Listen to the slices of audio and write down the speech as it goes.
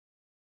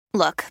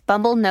Look,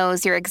 Bumble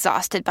knows you're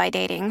exhausted by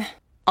dating.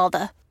 All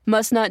the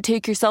must not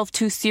take yourself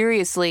too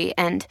seriously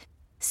and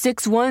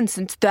 6'1"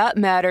 since that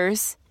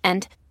matters.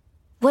 And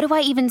what do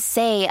I even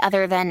say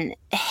other than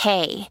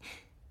hey?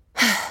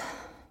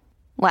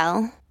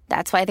 Well,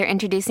 that's why they're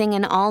introducing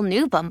an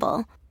all-new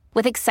Bumble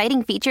with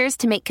exciting features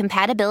to make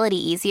compatibility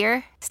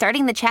easier,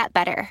 starting the chat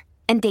better,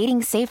 and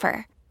dating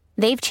safer.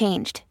 They've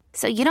changed,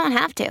 so you don't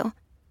have to.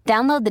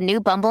 Download the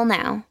new Bumble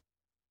now.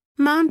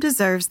 Mom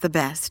deserves the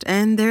best,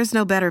 and there's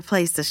no better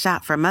place to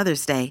shop for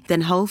Mother's Day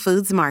than Whole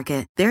Foods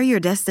Market. They're your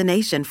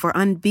destination for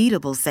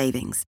unbeatable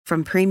savings,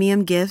 from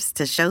premium gifts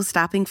to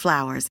show-stopping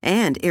flowers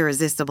and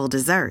irresistible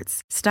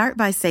desserts. Start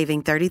by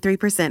saving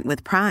 33%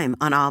 with Prime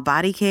on all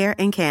body care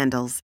and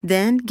candles.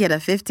 Then get a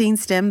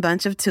 15-stem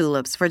bunch of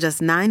tulips for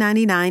just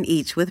 $9.99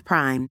 each with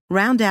Prime.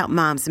 Round out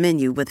Mom's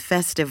menu with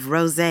festive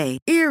rosé,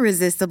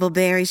 irresistible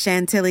berry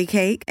chantilly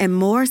cake, and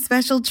more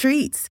special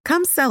treats.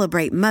 Come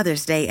celebrate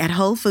Mother's Day at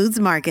Whole Foods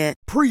Market.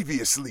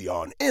 Previously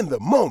on In the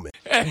Moment.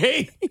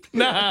 Hey,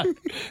 nah,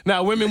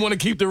 women want to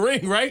keep the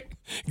ring, right?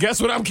 Guess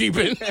what I'm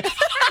keeping?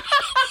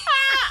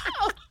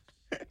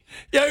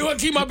 Yo, you want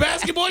to keep my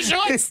basketball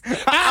shorts?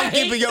 I'm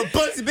keeping your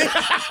pussy, bitch.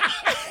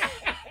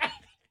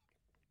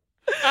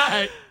 All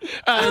right,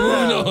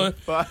 moving on.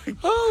 Fuck.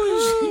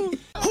 Oh, shit.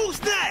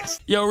 Who's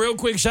next? Yo, real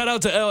quick, shout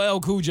out to LL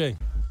Cool J.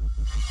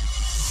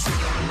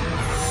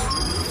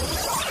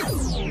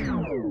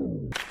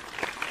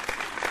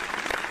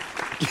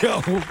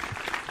 Yo,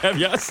 have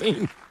y'all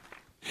seen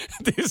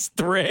this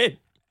thread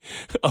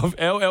of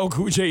LL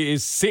Cool J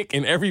is sick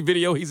in every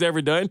video he's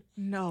ever done?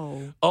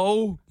 No.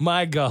 Oh,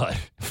 my God.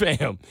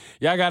 Fam,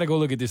 y'all got to go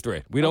look at this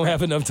thread. We don't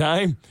have enough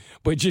time,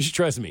 but just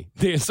trust me.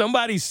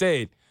 Somebody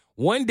said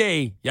one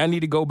day y'all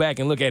need to go back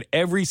and look at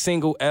every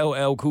single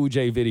LL Cool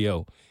J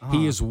video.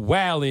 He is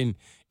wilding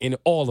in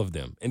all of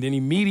them. And then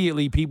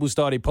immediately people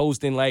started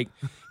posting like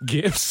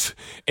GIFs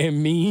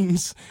and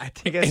memes. I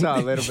think I saw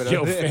a little bit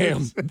Yo, of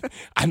this. fam,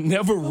 I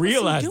never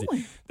realized it.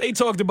 doing? They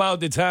talked about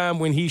the time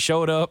when he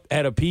showed up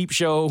at a peep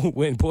show,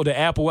 when pulled the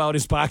apple out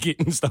his pocket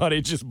and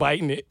started just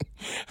biting it.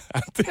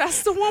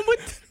 That's the one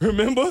with...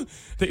 Remember?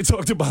 They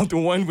talked about the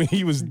one when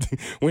he was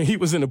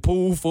in the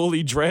pool,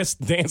 fully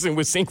dressed, dancing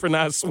with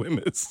synchronized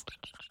swimmers.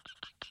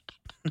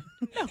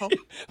 No.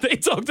 They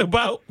talked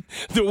about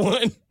the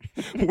one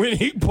when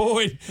he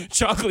poured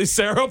chocolate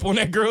syrup on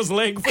that girl's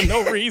leg for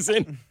no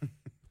reason.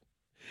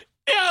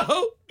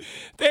 Yo,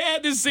 they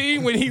had the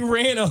scene when he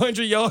ran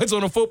 100 yards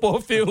on a football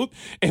field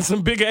in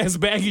some big-ass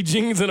baggy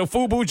jeans and a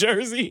FUBU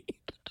jersey.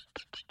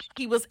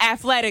 He was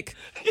athletic.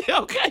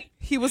 Okay.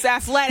 He was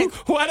athletic.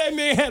 Why that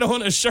man had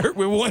on a shirt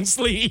with one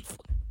sleeve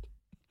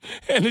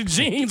and the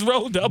jeans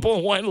rolled up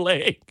on one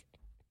leg?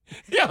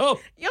 Yo,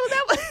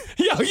 That was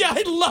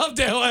I love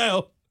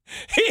LL.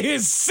 He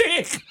is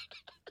sick.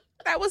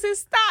 that was his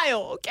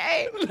style,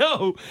 okay?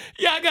 No,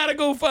 y'all gotta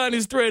go find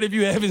his thread if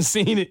you haven't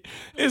seen it.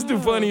 It's the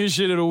funniest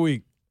shit of the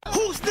week.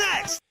 Who's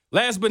next?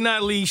 Last but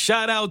not least,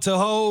 shout out to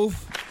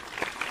Hov,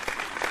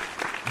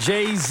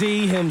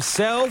 Jay-Z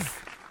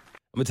himself.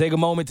 I'm gonna take a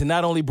moment to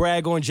not only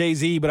brag on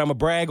Jay-Z, but I'm gonna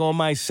brag on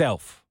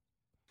myself.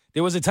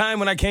 There was a time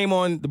when I came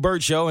on the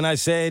Burt Show and I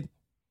said,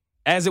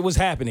 as it was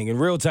happening in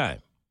real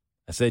time,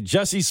 I said,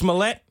 Jussie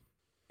Smollett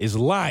is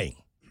lying.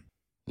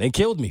 They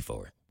killed me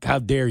for it. How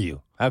dare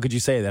you? How could you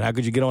say that? How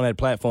could you get on that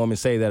platform and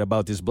say that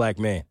about this black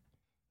man? I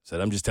said,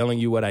 I'm just telling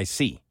you what I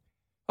see.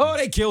 Oh,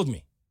 they killed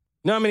me.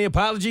 You know how many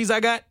apologies I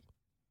got?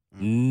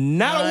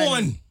 Not a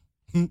one.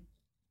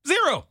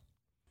 Zero.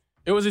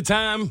 It was a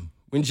time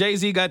when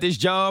Jay-Z got this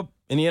job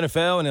in the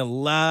NFL, and a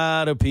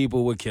lot of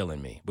people were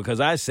killing me because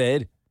I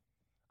said,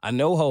 I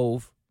know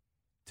Hov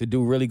to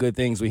do really good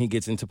things when he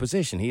gets into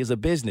position. He is a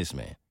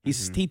businessman.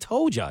 He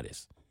told y'all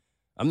this.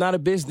 I'm not a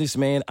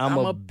businessman. I'm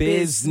a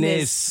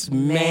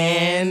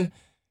businessman.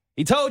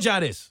 He told y'all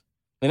this.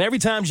 And every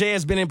time Jay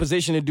has been in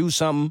position to do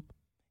something,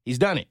 he's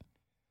done it.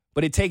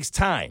 But it takes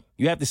time.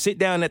 You have to sit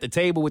down at the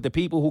table with the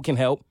people who can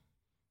help,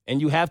 and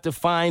you have to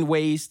find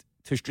ways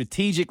to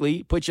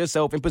strategically put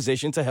yourself in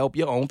position to help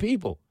your own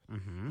people.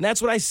 And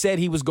that's what I said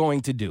he was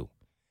going to do.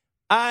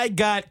 I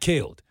got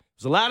killed.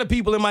 There's a lot of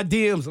people in my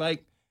DMs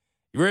like,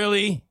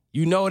 really?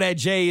 You know that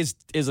Jay is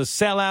a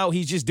sellout?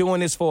 He's just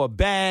doing this for a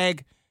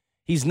bag.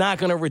 He's not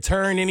going to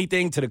return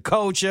anything to the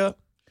culture.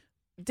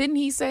 Didn't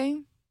he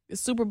say, the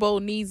Super Bowl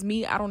needs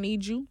me, I don't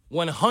need you?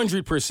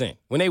 100%.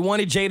 When they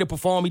wanted Jay to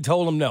perform, he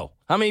told them no.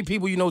 How many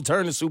people you know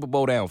turn the Super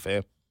Bowl down,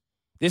 fam?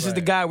 This is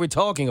the guy we're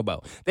talking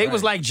about. They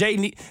was like,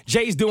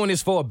 Jay's doing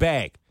this for a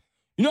bag.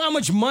 You know how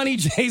much money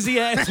Jay-Z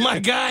has, my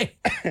guy?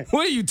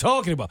 What are you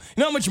talking about?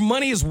 You know how much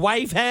money his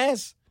wife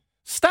has?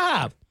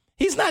 Stop.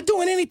 He's not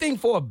doing anything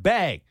for a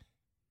bag.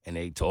 And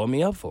they tore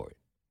me up for it.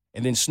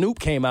 And then Snoop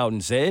came out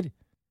and said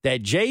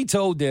that Jay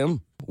told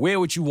them, wear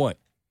what you want.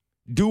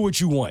 Do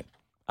what you want.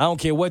 I don't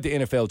care what the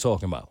NFL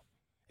talking about.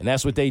 And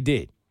that's what they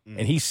did.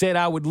 And he said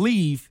I would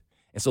leave.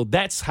 And so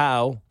that's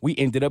how we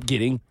ended up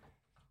getting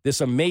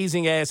this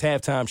amazing-ass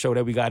halftime show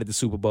that we got at the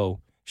Super Bowl.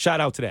 Shout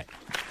out to that.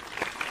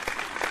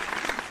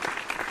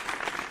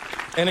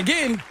 And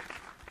again,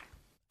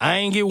 I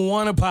ain't get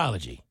one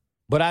apology.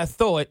 But I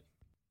thought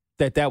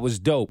that was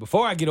dope.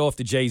 Before I get off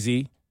the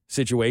Jay-Z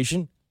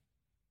situation,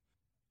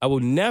 I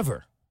will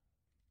never,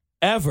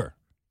 ever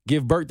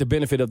give Bert the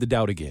benefit of the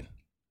doubt again.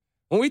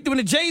 When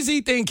the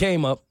Jay-Z thing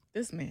came up,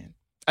 This man.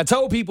 I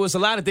told people it's a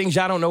lot of things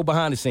y'all don't know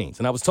behind the scenes,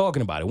 and I was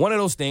talking about it. One of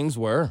those things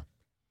were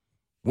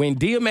when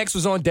DMX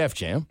was on Def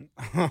Jam,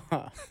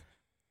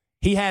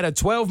 he had a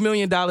 $12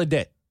 million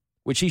debt,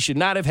 which he should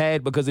not have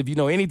had because if you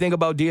know anything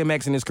about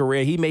DMX in his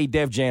career, he made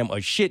Def Jam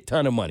a shit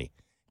ton of money.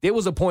 There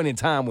was a point in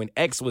time when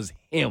X was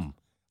him.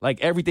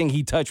 Like, everything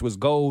he touched was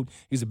gold.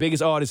 He's the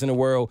biggest artist in the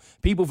world.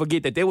 People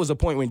forget that there was a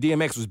point when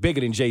DMX was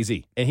bigger than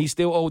Jay-Z. And he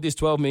still owed this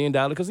 $12 million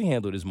because he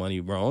handled his money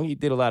wrong. He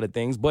did a lot of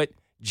things. But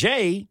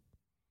Jay,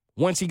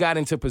 once he got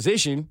into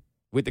position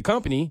with the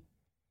company,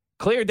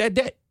 cleared that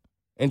debt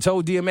and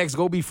told DMX,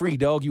 go be free,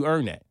 dog. You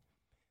earned that.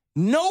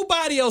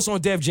 Nobody else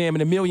on Def Jam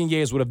in a million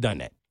years would have done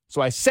that.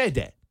 So I said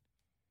that.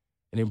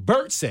 And then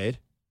Bert said,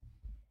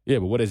 yeah,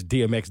 but what has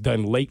DMX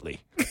done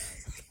lately?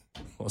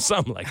 Or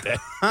something like that.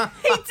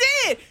 He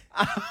did.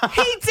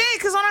 He did.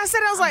 Because when I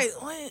said it, I was like,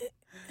 what?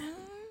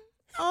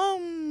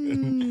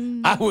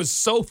 I was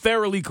so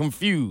thoroughly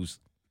confused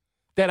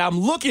that I'm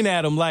looking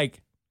at him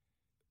like,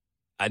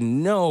 I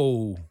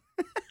know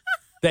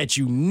that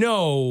you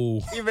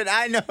know. Even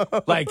I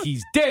know. Like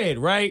he's dead,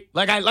 right?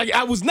 Like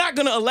I was not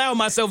going to allow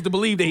myself to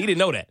believe that he didn't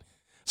know that.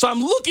 So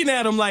I'm looking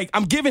at him like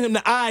I'm giving him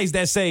the eyes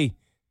that say,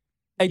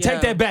 hey, take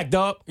that back,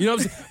 dog. You know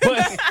what I'm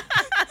saying?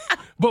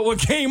 But what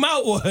came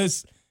out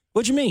was,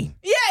 what you mean?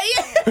 Yeah.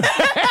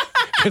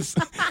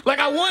 Like,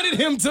 I wanted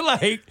him to,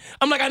 like,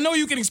 I'm like, I know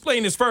you can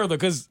explain this further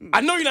because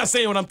I know you're not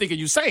saying what I'm thinking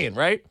you're saying,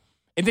 right?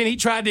 And then he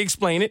tried to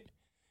explain it,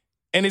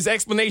 and his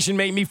explanation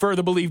made me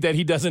further believe that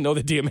he doesn't know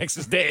that DMX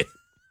is dead.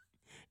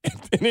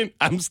 And then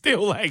I'm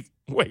still like,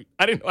 wait,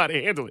 I didn't know how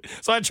to handle it.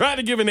 So I tried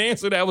to give an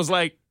answer that was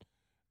like,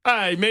 all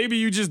right, maybe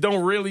you just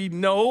don't really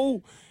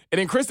know. And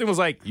then Kristen was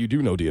like, you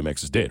do know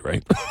DMX is dead,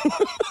 right?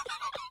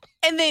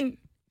 And then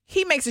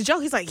he makes a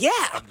joke. He's like, yeah.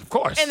 Of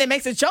course. And then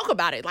makes a joke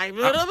about it. Like,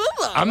 blah, blah,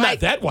 blah. I'm like, not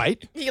that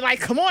white. You're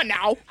like, come on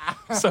now.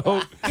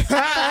 So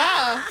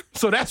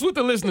that's what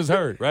the listeners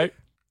heard, right?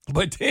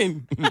 But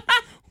then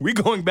we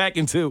going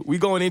into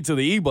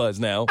the E-Buzz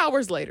now.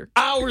 Hours later.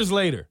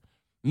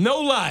 No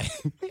lie.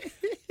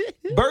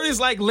 Bert is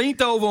like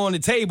leaned over on the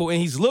table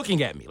and he's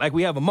looking at me like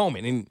we have a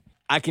moment. And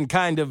I can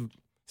kind of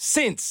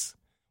sense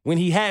when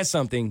he has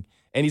something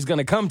and he's going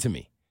to come to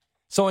me.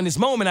 So in this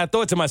moment, I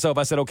thought to myself,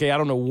 I said, okay, I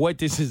don't know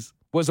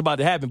what's about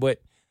to happen,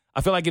 but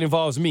I feel like it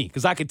involves me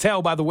because I could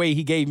tell by the way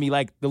he gave me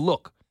like the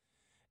look.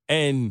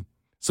 And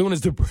soon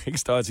as the break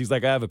starts, he's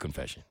like, I have a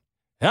confession.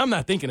 And I'm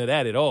not thinking of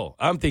that at all.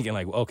 I'm thinking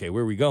like, okay,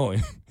 where are we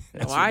going?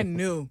 I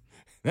knew.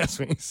 That's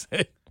what he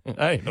said.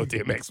 I didn't know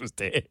DMX was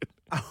dead.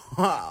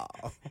 Wow.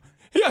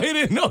 Yeah, he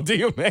didn't know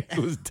DMX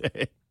was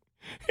dead.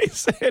 He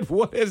said,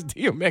 what has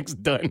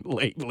DMX done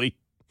lately?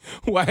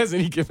 Why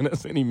hasn't he given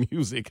us any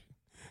music?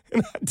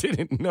 And I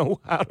didn't know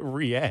how to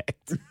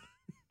react.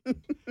 Yeah,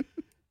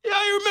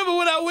 I remember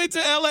when I went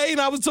to L.A.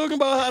 and I was talking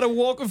about how the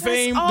Walk of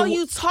Fame. All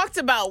you talked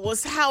about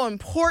was how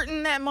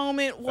important that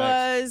moment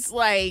was. Facts.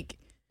 Like,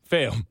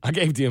 fam, I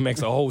gave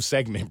DMX a whole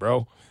segment,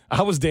 bro.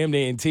 I was damn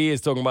near in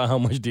tears talking about how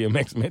much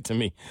DMX meant to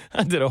me.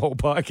 I did a whole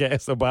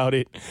podcast about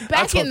it.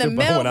 Back in the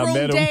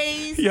mailroom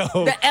days,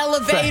 the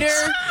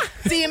elevator,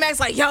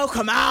 DMX like, yo,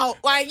 come out.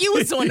 Like, you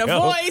was doing the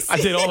voice. I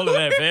did all of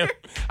that, fam.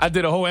 I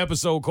did a whole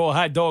episode called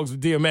Hot Dogs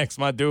with DMX,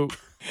 my dude.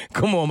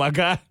 Come on, my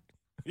guy.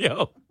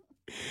 Yo,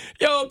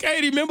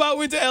 Katie, remember I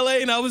went to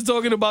L.A. and I was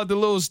talking about the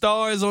little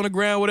stars on the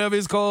ground, whatever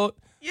it's called?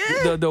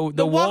 Yeah,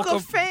 the Walk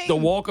of Fame. The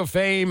Walk of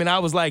Fame, and I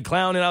was like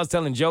clowning. I was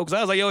telling jokes.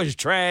 I was like, yo, it's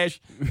trash.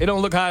 It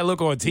don't look how I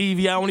look on TV.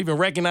 I don't even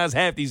recognize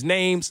half these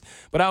names.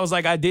 But I was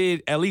like,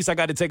 at least I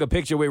got to take a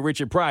picture with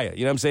Richard Pryor.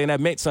 You know what I'm saying?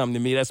 That meant something to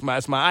me. That's my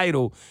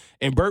idol.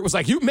 And Bert was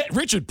like, you met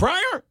Richard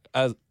Pryor?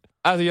 I was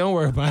like, don't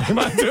worry about him.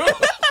 I do.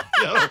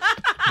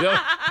 yo,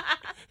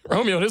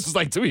 Romeo, this was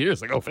like 2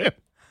 years ago, fam.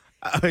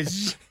 Oh,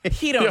 shit.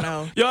 He don't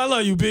know. Yo, I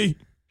love you, B.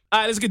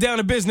 All right, let's get down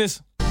to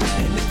business.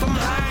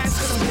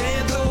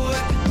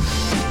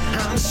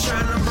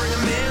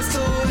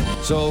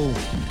 So,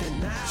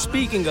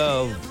 speaking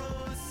of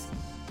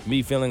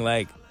me feeling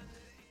like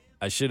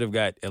I should have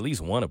got at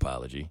least one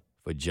apology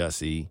for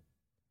Jussie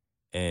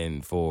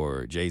and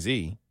for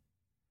Jay-Z,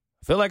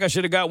 I feel like I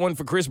should have got one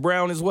for Chris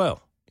Brown as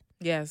well.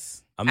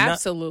 Yes,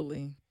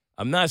 absolutely.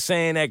 I'm not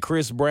saying that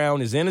Chris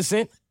Brown is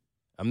innocent.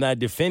 I'm not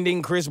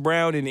defending Chris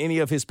Brown in any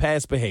of his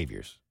past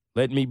behaviors.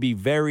 Let me be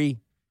very,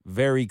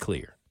 very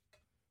clear.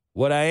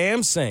 What I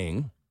am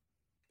saying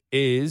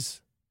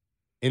is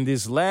in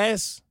this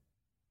last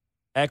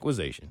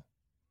accusation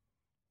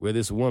where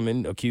this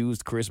woman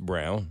accused Chris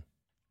Brown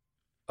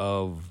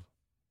of,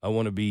 I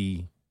want to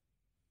be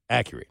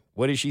accurate.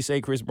 What did she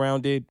say Chris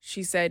Brown did?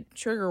 She said,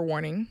 trigger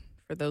warning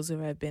for those who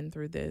have been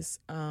through this,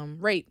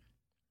 rape.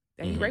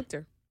 That he raped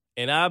her.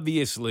 And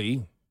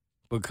obviously,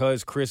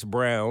 because Chris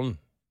Brown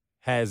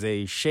has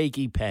a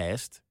shaky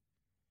past,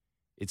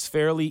 it's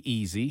fairly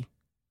easy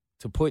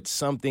to put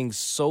something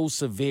so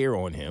severe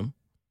on him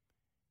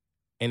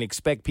and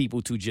expect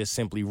people to just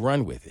simply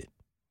run with it.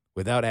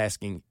 without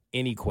asking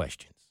any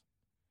questions.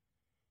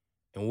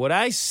 And what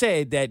I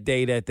said that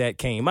day that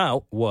came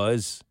out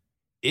was,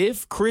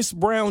 if Chris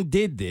Brown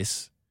did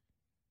this,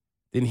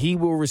 then he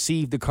will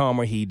receive the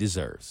karma he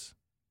deserves.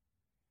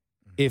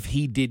 If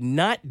he did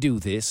not do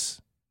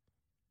this,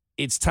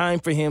 it's time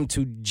for him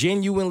to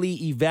genuinely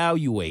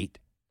evaluate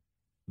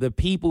the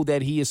people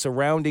that he is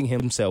surrounding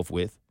himself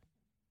with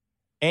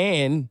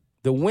and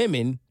the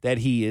women that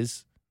he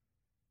is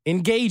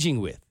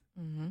engaging with.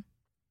 Mm-hmm.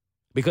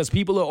 Because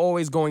people are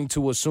always going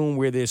to assume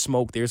where there's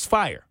smoke, there's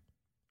fire,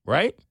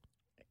 right?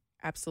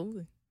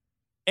 Absolutely.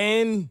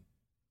 And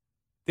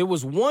there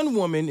was one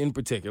woman in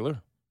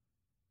particular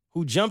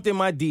who jumped in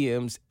my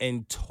DMs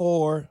and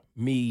tore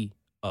me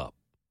up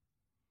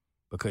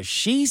because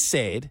she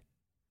said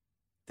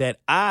that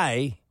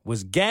I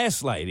was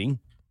gaslighting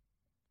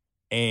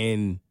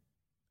and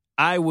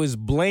I was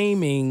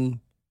blaming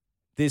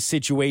this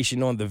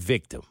situation on the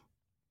victim.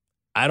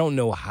 I don't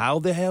know how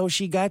the hell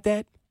she got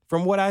that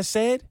from what I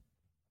said,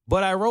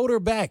 but I wrote her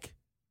back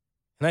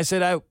and I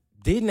said I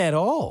didn't at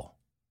all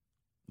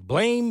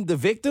blame the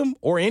victim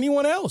or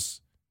anyone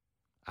else.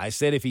 I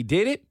said if he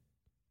did it,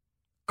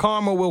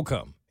 karma will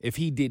come. If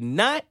he did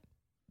not,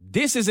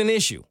 this is an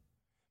issue.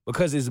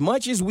 Because as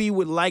much as we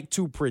would like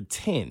to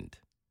pretend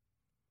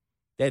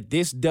that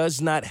this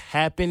does not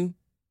happen,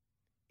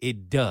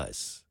 it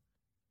does.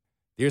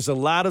 There's a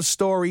lot of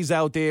stories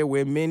out there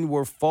where men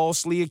were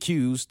falsely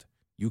accused.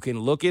 You can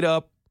look it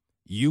up.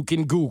 You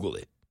can Google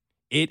it.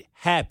 It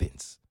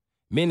happens.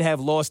 Men have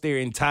lost their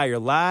entire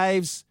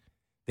lives.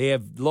 They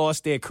have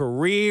lost their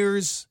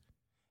careers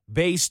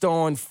based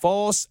on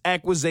false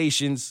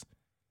accusations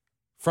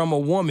from a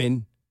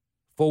woman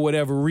for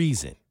whatever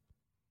reason.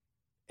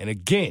 And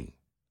again,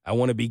 I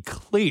want to be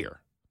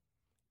clear.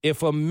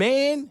 If a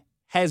man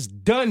has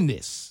done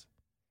this,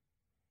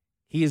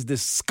 he is the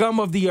scum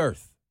of the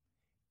earth.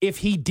 If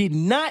he did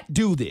not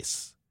do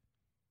this,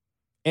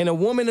 and a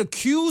woman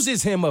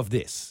accuses him of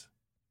this,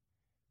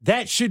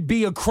 that should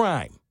be a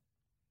crime.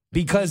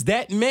 Because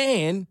that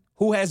man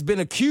who has been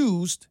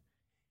accused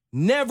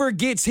never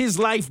gets his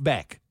life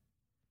back.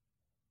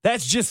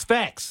 That's just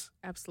facts.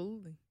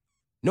 Absolutely.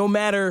 No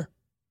matter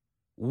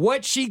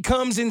what she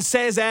comes and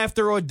says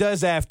after or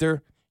does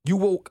after, you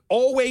will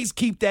always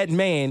keep that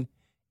man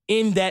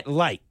in that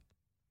light.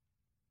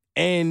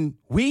 And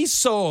we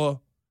saw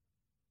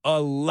a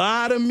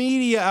lot of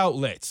media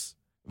outlets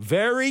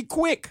very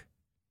quick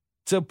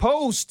to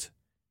post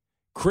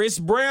Chris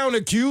Brown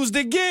accused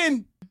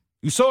again.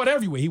 You saw it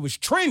everywhere. He was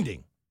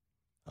trending.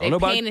 They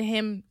painted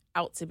him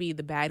out to be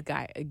the bad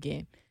guy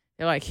again.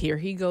 They're like, here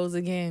he goes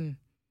again.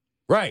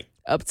 Right.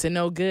 Up to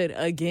no good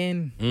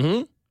again.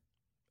 Mm-hmm.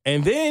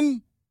 And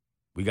then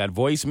we got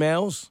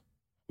voicemails.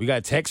 We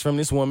got texts from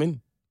this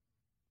woman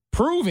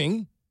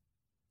proving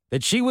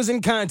that she was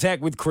in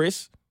contact with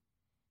Chris,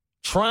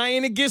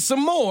 trying to get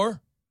some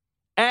more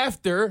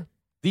after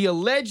the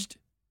alleged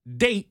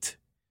date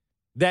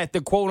that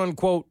the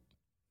quote-unquote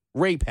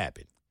rape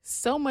happened.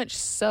 So much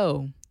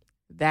so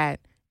that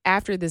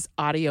after this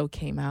audio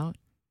came out,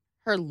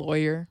 her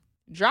lawyer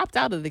dropped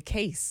out of the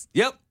case.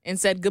 Yep. And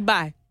said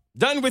goodbye.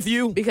 Done with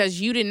you.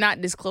 Because you did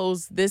not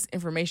disclose this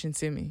information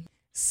to me.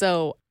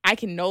 So I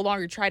can no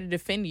longer try to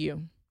defend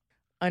you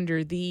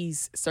under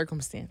these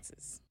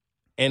circumstances.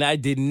 And I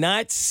did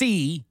not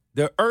see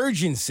the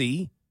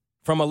urgency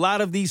from a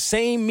lot of these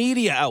same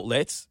media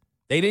outlets.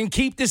 They didn't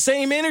keep the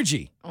same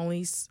energy.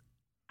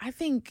 I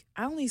think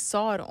I only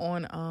saw it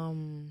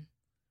on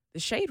the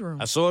Shade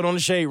Room. I saw it on the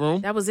Shade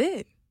Room. That was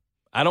it.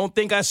 I don't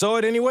think I saw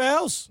it anywhere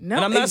else. No,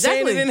 and I'm not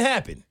saying it didn't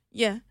happen.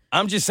 Yeah.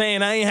 I'm just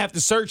saying I ain't have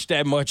to search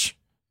that much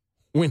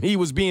when he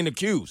was being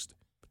accused.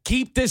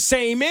 Keep the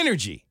same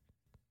energy.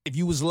 If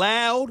you was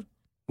loud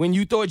when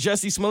you thought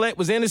Jussie Smollett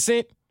was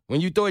innocent,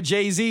 when you thought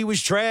Jay-Z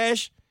was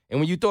trash, and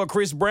when you thought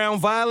Chris Brown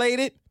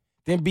violated,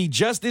 then be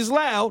just as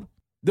loud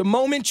the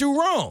moment you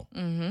wrong.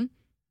 Mm-hmm.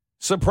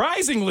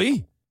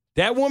 Surprisingly,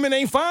 that woman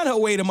ain't find her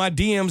way to my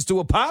DMs to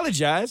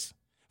apologize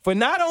for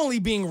not only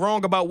being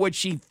wrong about what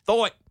she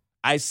thought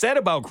I said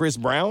about Chris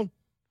Brown,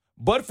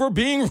 but for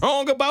being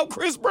wrong about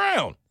Chris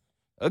Brown.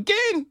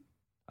 Again,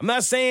 I'm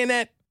not saying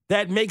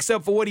that makes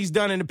up for what he's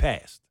done in the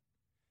past.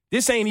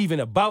 This ain't even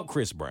about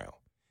Chris Brown.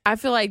 I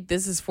feel like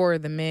this is for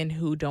the men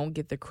who don't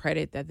get the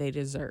credit that they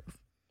deserve.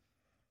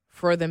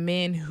 For the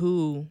men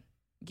who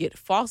get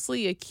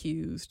falsely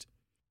accused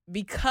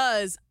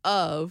because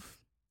of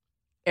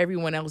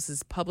everyone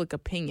else's public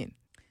opinion.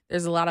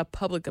 There's a lot of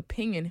public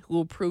opinion who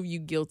will prove you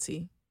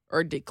guilty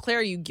or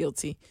declare you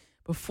guilty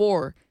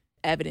before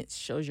evidence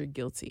shows you're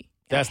guilty.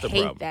 That's the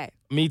problem. I hate that.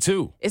 Me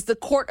too. It's the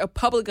court of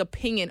public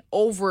opinion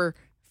over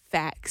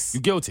facts.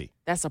 You guilty.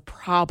 That's a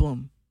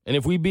problem. And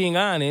if we being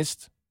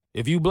honest,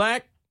 if you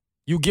black,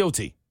 you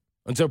guilty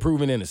until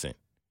proven innocent.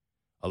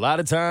 A lot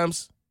of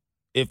times,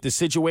 if the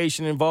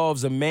situation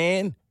involves a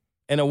man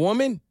and a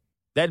woman,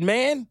 that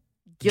man,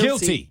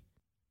 guilty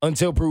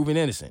until proven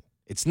innocent.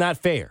 It's not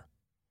fair.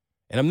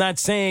 And I'm not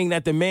saying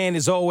that the man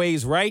is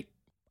always right.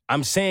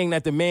 I'm saying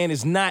that the man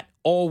is not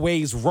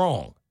always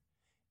wrong.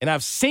 And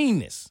I've seen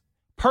this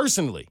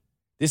personally.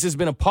 This has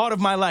been a part of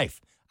my life.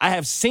 I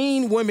have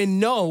seen women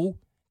know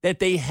that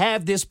they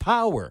have this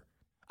power.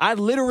 I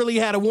literally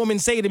had a woman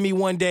say to me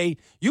one day,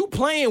 you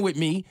playing with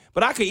me,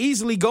 but I could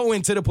easily go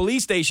into the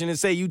police station and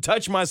say, you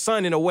touched my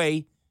son in a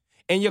way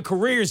and your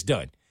career's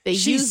done.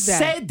 She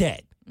said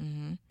that.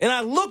 Mm-hmm. And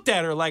I looked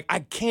at her like,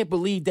 I can't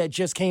believe that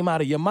just came out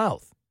of your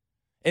mouth.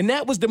 And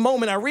that was the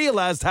moment I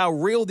realized how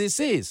real this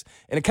is.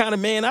 And the kind of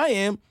man I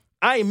am,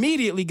 I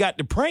immediately got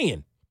to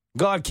praying.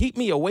 God, keep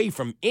me away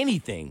from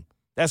anything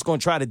that's going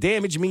to try to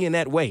damage me in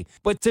that way.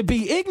 But to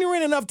be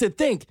ignorant enough to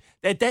think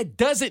that that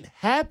doesn't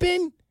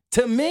happen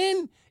to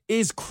men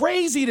is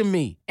crazy to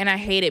me. And I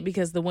hate it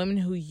because the women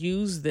who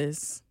use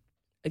this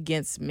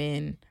against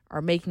men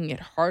are making it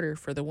harder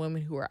for the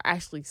women who are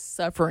actually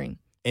suffering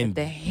at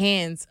the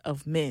hands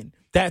of men.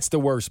 That's the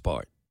worst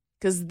part.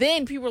 Because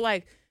then people are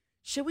like,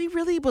 should we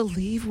really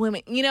believe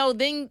women? You know,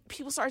 then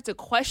people start to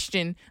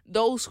question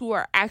those who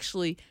are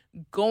actually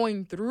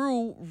going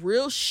through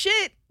real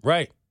shit.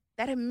 Right.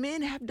 That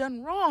men have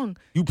done wrong.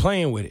 You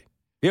playing with it.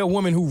 There are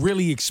women who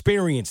really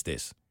experience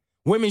this.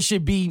 Women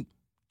should be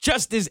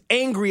just as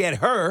angry at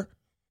her,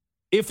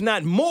 if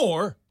not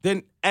more,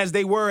 than as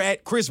they were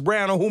at Chris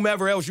Brown or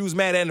whomever else you was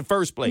mad at in the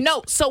first place.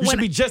 No, so you should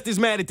be just as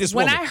mad at this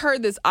woman. When I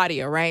heard this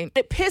audio, right,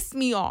 it pissed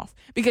me off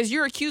because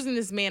you're accusing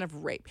this man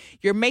of rape.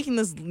 You're making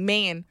this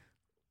man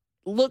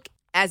look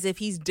as if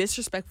he's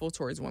disrespectful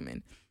towards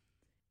women.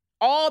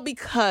 All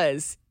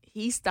because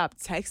he stopped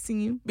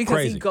texting you,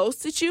 because he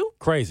ghosted you.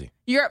 Crazy.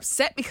 You're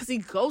upset because he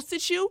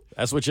ghosted you.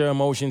 That's what your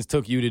emotions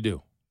took you to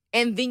do.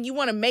 And then you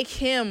want to make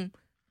him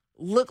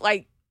look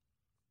like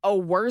a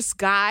worse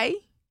guy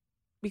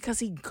because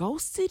he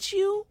ghosted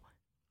you.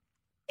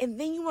 And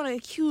then you want to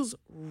accuse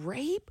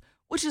rape,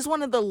 which is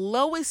one of the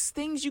lowest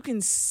things you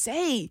can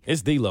say.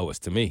 It's the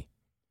lowest to me.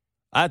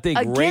 I think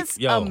against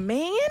rape, a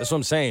man? That's what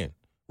I'm saying.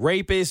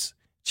 Rapists,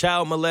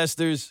 child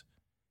molesters,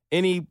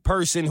 any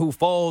person who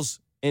falls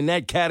in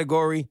that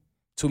category,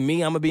 to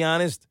me, I'm going to be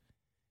honest,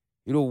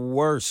 you're the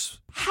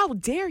worst. How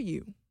dare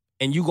you?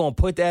 And you going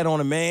to put that on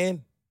a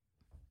man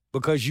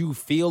because you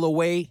feel a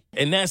way?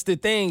 And that's the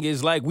thing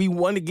is like we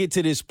want to get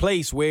to this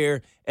place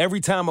where every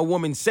time a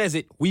woman says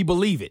it, we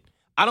believe it.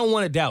 I don't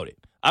want to doubt it.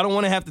 I don't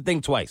want to have to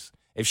think twice.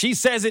 If she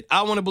says it,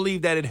 I want to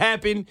believe that it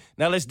happened.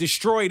 Now let's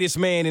destroy this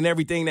man and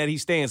everything that he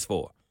stands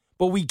for.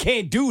 But we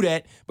can't do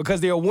that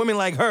because there are women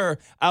like her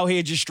out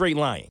here just straight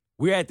lying.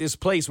 We're at this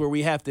place where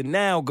we have to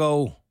now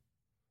go,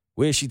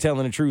 where is she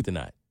telling the truth or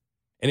not?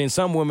 And then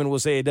some women will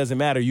say it doesn't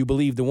matter. You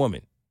believe the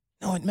woman.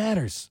 No, it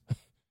matters.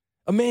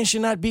 A man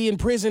should not be in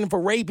prison for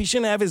rape. He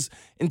shouldn't have his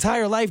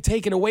entire life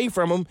taken away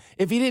from him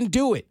if he didn't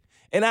do it.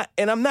 And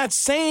I'm not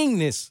saying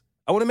this.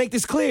 I want to make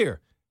this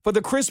clear for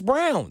the Chris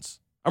Browns.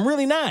 I'm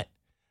really not.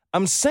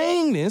 I'm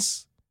saying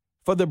this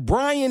for the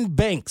Brian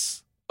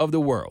Banks of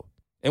the world,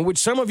 in which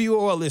some of you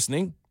who are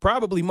listening,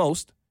 probably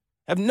most,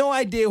 have no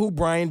idea who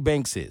Brian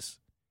Banks is.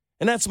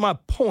 And that's my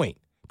point,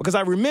 because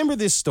I remember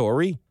this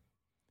story.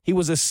 He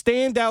was a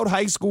standout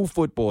high school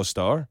football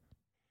star,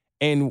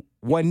 and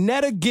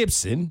Juanetta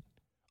Gibson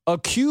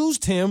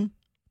accused him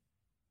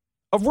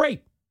of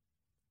rape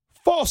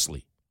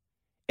falsely.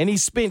 And he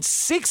spent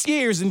 6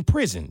 years in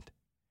prison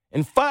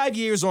and 5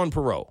 years on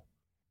parole.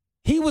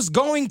 He was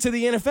going to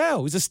the NFL.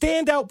 He was a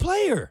standout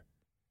player.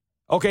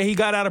 Okay, he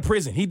got out of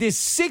prison. He did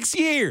 6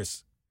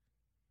 years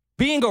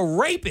being a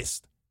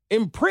rapist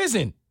in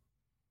prison.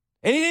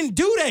 And he didn't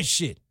do that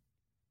shit.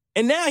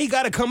 And now he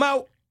got to come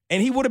out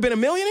and he would have been a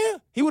millionaire.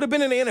 He would have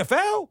been in the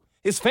NFL.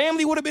 His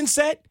family would have been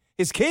set.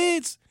 His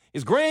kids,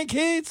 his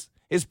grandkids,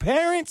 his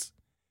parents.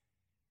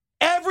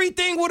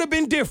 Everything would have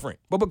been different.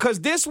 But because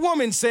this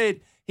woman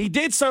said he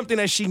did something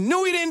that she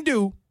knew he didn't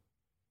do,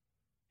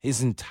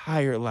 his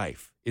entire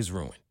life is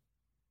ruined.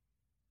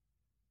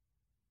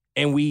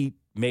 And we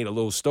made a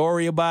little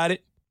story about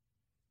it.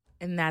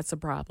 And that's a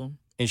problem.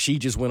 And she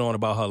just went on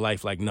about her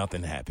life like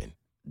nothing happened.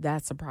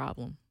 That's a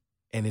problem.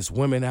 And there's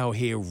women out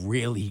here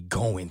really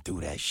going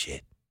through that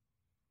shit.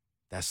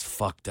 That's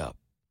fucked up.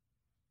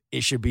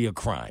 It should be a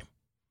crime.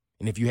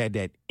 And if you had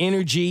that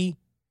energy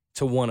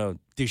to want to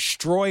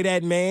destroy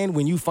that man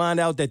when you find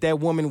out that that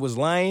woman was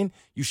lying,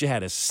 you should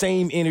have the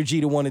same energy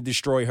to want to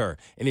destroy her.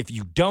 And if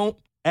you don't,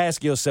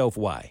 ask yourself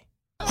why.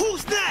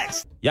 Who's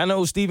next? Y'all know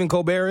who Stephen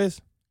Colbert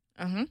is?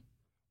 Uh-huh.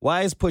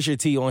 Why is Pusha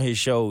T on his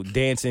show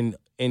dancing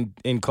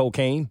in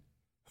cocaine?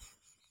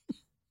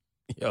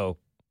 Yo,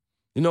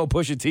 you know who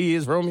Pusha T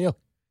is, Romeo?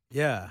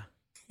 Yeah.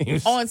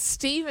 On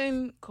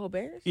Stephen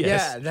Colbert?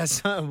 Yes. Yeah,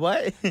 that's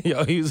what?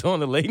 Yo, he was on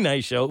the late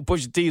night show.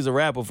 Pusha T is a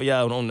rapper for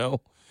y'all who don't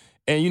know.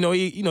 And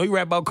he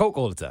rap about coke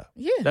all the time.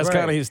 Yeah. That's Right.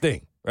 kind of his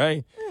thing,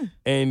 right? Yeah.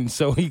 And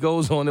so he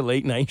goes on the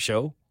late night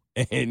show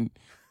and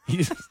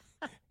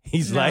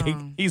he's like,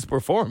 he's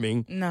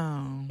performing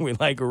No. with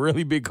like a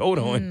really big coat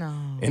on.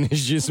 No. And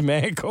it's just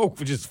mad coke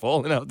just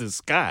falling out the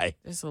sky.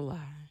 It's a lie.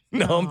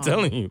 No, I'm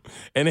telling you.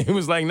 And it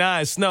was like, nah,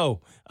 it's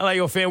snow. I'm like,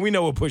 yo, fam, we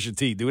know what Pusha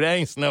T do. That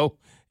ain't snow.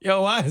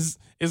 Yo, why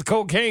is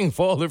cocaine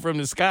falling from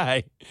the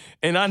sky?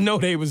 And I know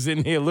they was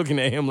in here looking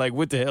at him like,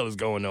 what the hell is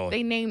going on?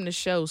 They named the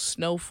show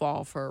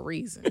Snowfall for a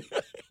reason.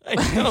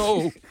 I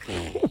know.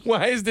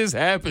 Why is this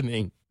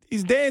happening?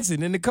 He's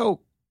dancing in the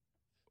Coke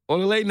on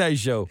the late night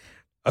show.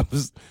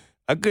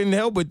 I couldn't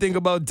help but think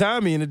about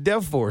Tommy in the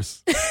Death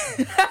Force.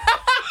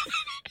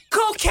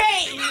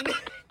 Cocaine.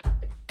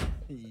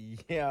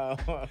 Yo.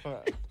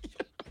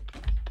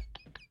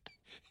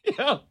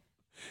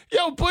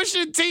 Yo,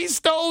 Pusha T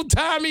stole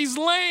Tommy's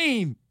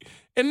lane,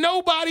 and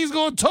nobody's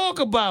going to talk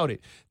about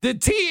it. The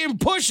T in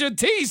Pusha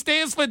T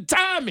stands for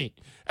Tommy.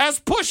 That's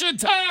Pusha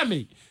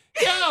Tommy.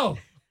 Yo,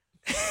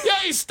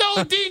 he stole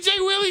DJ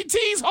Willie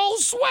T's whole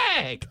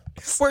swag.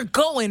 We're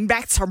going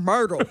back to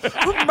Myrtle.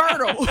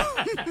 Myrtle.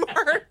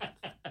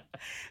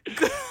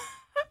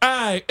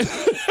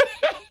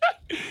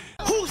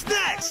 Who's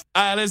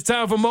All right, it's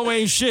time for Mo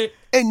Ain't Shit.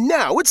 And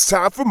now it's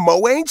time for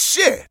Mo Ain't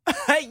Shit.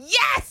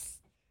 Yes.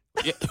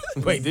 Yeah.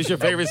 Wait, this your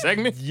favorite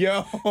segment?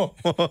 Yo.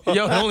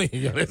 Yo,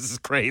 this is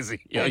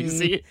crazy. Yo, you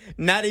see it?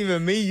 Not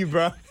even me,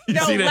 bro. You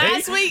No, see the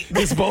last hate? week-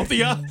 It's both of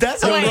y'all.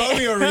 That's a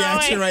Romeo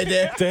reaction right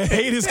there. The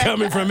hate is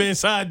coming from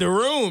inside the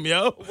room,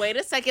 yo. Wait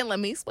a second. Let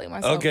me explain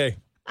myself. Okay.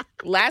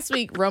 Last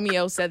week,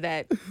 Romeo said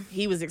that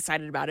he was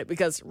excited about it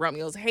because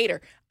Romeo's a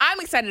hater. I'm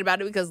excited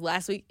about it because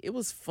last week it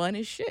was fun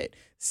as shit.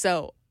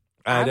 So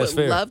All right, I that's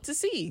would fair. love to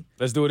see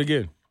Let's do it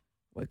again.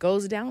 what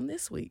goes down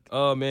this week.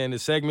 Oh, man, the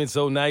segment's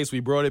so nice, we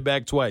brought it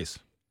back twice.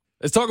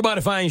 Let's talk about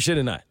if I ain't shit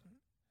or not.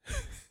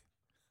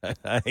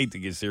 I hate to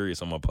get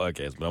serious on my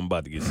podcast, but I'm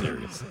about to get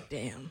serious.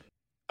 Damn.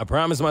 I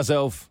promised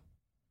myself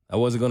I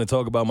wasn't going to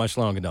talk about my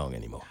schlongadong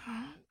anymore.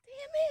 Damn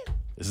it.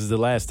 This is the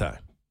last time.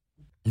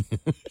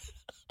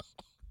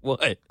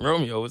 What?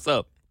 Romeo, what's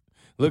up?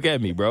 Look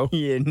at me, bro.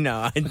 Yeah,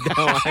 no, I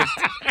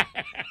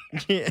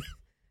don't. Yeah,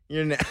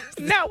 you're not.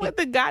 Not with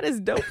the Goddess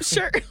Dope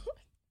shirt.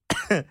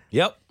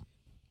 Yep.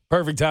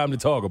 Perfect time to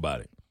talk about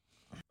it.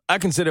 I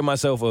consider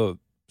myself a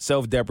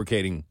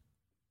self-deprecating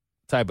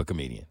type of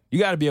comedian. You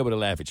got to be able to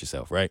laugh at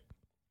yourself, right?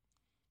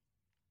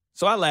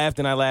 So I laughed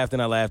and I laughed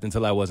and I laughed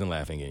until I wasn't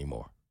laughing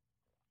anymore.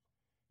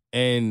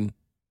 And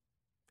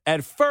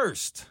at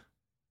first,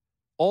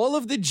 all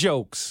of the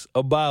jokes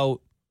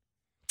about,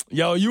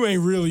 yo, you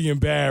ain't really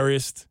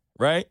embarrassed,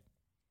 right?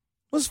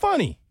 Was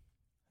funny.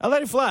 I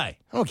let it fly.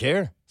 I don't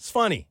care. It's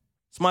funny.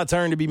 It's my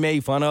turn to be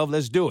made fun of.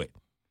 Let's do it.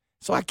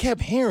 So I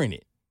kept hearing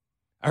it.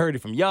 I heard it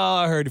from y'all.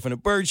 I heard it from the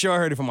Bird Show. I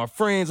heard it from my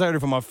friends. I heard it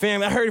from my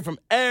family. I heard it from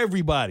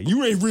everybody.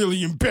 You ain't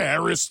really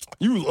embarrassed.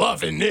 You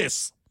loving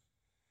this.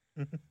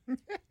 I'm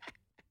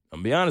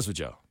gonna be honest with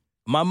y'all.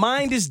 My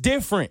mind is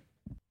different.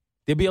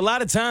 There'll be a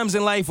lot of times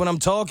in life when I'm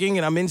talking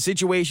and I'm in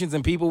situations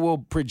and people will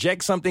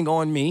project something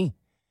on me.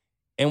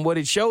 And what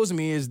it shows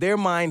me is their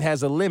mind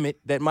has a limit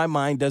that my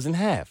mind doesn't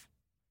have.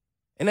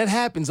 And that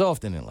happens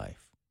often in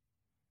life.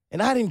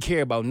 And I didn't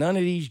care about none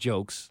of these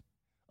jokes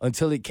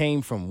until it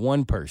came from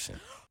one person.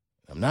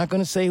 I'm not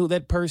going to say who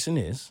that person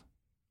is,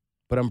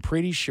 but I'm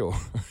pretty sure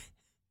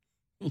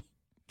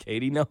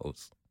Katie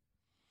knows.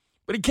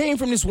 But it came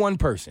from this one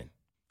person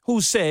who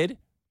said,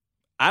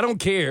 I don't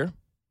care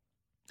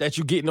that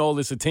you're getting all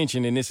this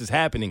attention and this is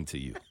happening to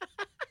you.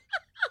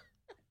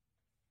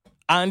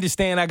 I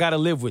understand I got to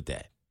live with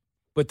that.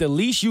 But the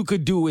least you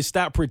could do is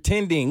stop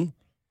pretending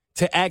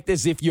to act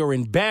as if you're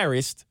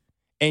embarrassed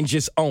and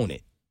just own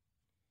it.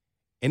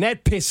 And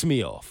that pissed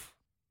me off.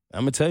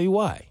 I'm going to tell you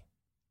why. It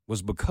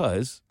was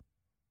because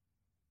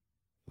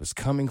it was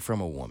coming from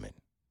a woman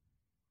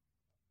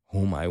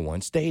whom I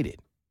once dated.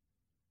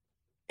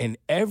 And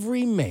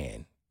every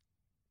man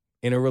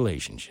in a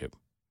relationship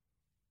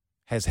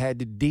has had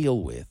to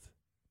deal with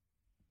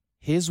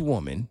his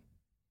woman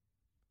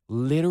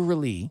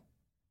literally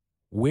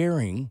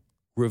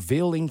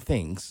revealing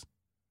things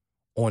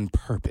on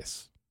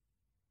purpose.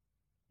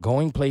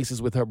 Going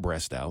places with her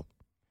breast out,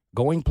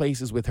 going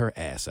places with her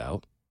ass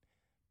out,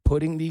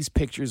 putting these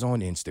pictures on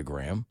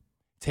Instagram,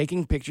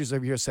 taking pictures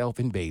of yourself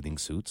in bathing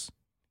suits,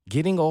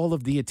 getting all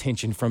of the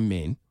attention from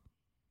men,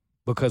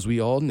 because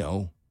we all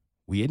know,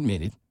 we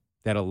admitted,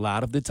 that a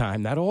lot of the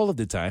time, not all of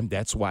the time,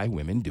 that's why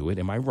women do it.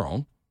 Am I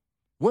wrong?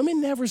 Women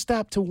never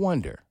stop to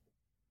wonder,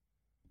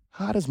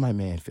 how does my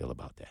man feel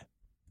about that?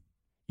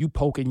 You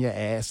poking your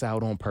ass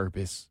out on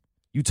purpose.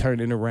 You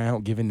turning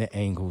around, giving the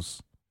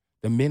angles.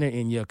 The men are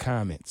in your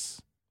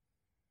comments.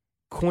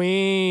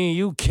 Queen,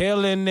 you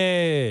killing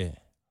it.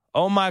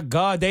 Oh, my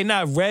God, they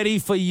not ready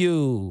for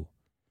you.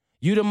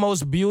 You the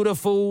most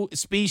beautiful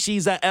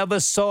species I ever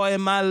saw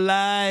in my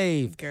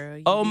life. Girl,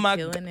 you Oh be my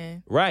killing God.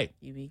 it. Right.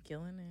 You be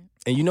killing it.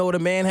 And you know what a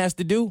man has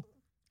to do?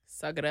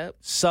 Suck it up.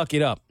 Suck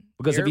it up.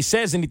 Because if he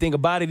says anything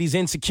about it, he's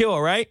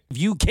insecure, right? If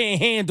you can't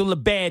handle a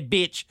bad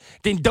bitch,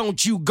 then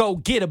don't you go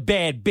get a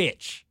bad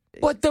bitch.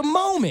 But the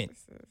moment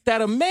that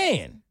a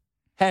man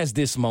has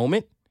this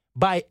moment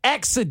by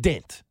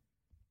accident,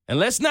 and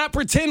let's not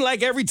pretend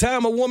like every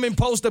time a woman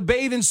posts a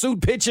bathing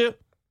suit picture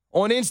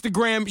on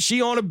Instagram,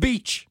 she on a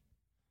beach.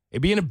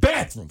 It be in the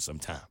bathroom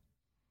sometime.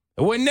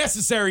 It wasn't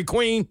necessary,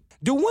 Queen.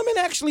 Do women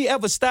actually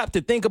ever stop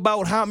to think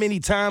about how many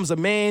times a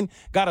man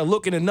got to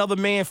look in another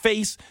man's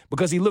face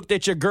because he looked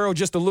at your girl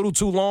just a little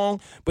too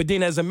long? But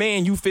then as a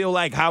man, you feel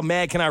like, how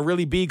mad can I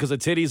really be because the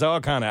titties are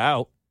kind of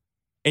out?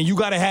 and you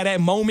got to have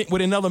that moment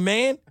with another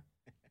man?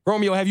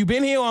 Romeo, have you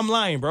been here or I'm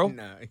lying, bro?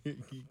 No,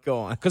 go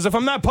on. Because if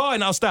I'm not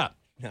partying, I'll stop.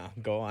 No,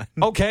 go on.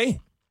 Okay.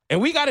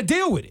 And we got to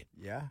deal with it.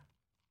 Yeah.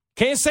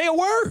 Can't say a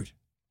word.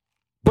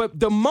 But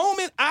the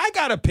moment I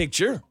got a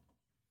picture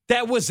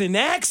that was an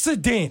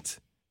accident,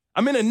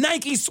 I'm in a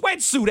Nike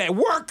sweatsuit at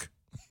work.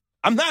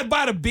 I'm not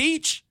by the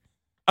beach.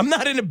 I'm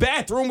not in the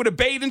bathroom with a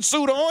bathing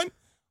suit on.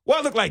 What,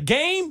 I look like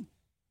Game?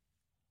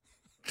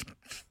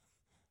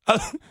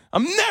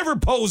 I'm never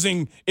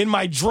posing in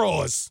my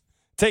drawers,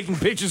 taking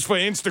pictures for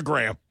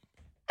Instagram.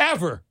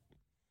 Ever.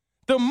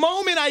 The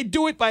moment I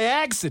do it by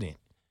accident,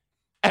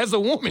 as a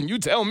woman, you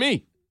tell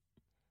me,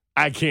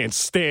 I can't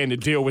stand to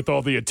deal with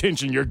all the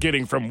attention you're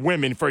getting from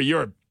women for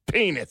your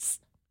penis.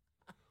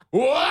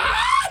 What?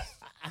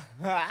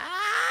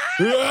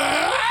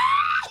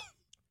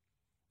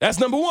 That's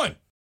number one.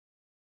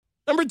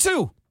 Number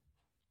two.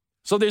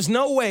 So there's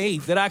no way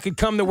that I could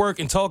come to work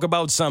and talk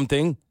about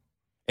something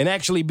and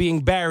actually be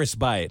embarrassed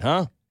by it,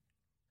 huh?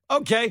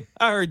 Okay,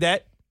 I heard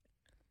that.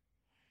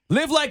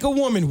 Live Like a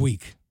Woman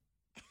Week.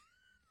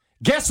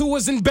 Guess who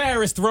was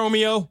embarrassed,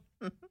 Romeo?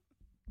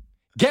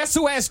 Guess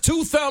who has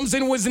 2 thumbs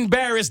and was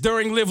embarrassed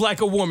during Live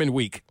Like a Woman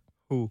Week?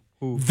 Who?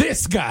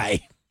 This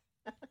guy.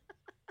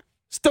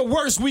 It's the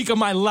worst week of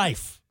my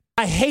life.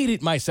 I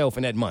hated myself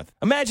in that month.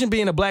 Imagine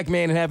being a black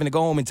man and having to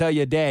go home and tell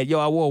your dad, yo,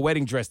 I wore a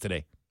wedding dress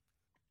today.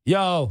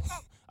 Yo,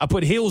 I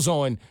put heels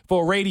on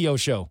for a radio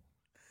show.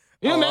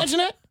 You imagine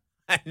that?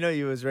 I know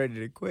you was ready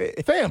to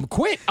quit. Fam,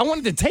 quit. I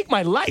wanted to take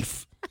my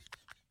life.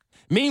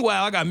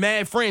 Meanwhile, I got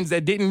mad friends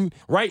that didn't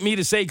write me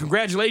to say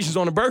congratulations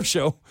on the birth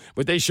show,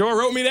 but they sure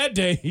wrote me that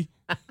day.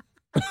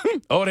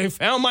 Oh, they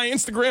found my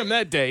Instagram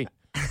that day.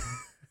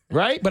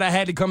 Right? But I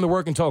had to come to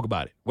work and talk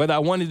about it, whether I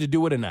wanted to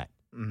do it or not.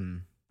 Mm-hmm.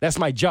 That's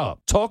my job.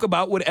 Talk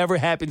about whatever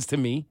happens to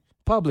me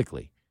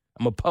publicly.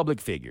 I'm a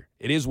public figure.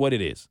 It is what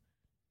it is.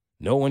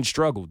 No one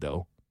struggled,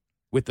 though,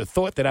 with the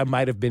thought that I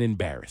might have been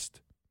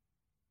embarrassed.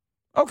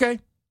 Okay.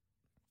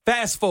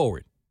 Fast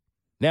forward.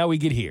 Now we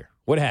get here.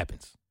 What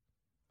happens?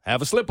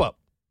 Have a slip up.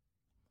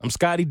 I'm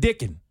Scotty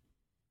Dickin.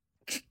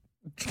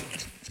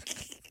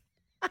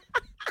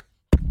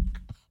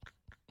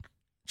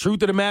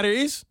 Truth of the matter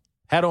is,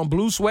 had on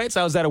blue sweats.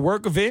 I was at a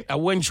work event. I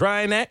wasn't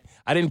trying that.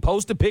 I didn't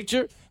post a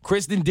picture.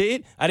 Kristen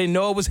did. I didn't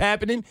know it was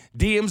happening.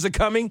 DMs are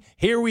coming.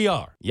 Here we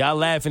are. Y'all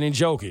laughing and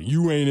joking.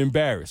 You ain't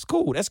embarrassed.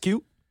 Cool. That's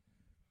cute.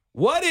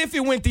 What if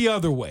it went the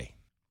other way?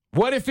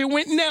 What if it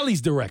went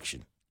Nelly's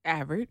direction?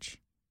 Average.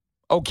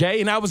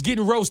 Okay, and I was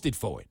getting roasted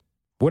for it.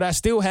 Would I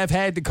still have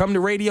had to come to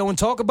radio and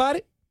talk about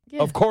it?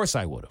 Yeah. Of course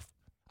I would have.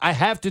 I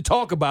have to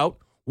talk about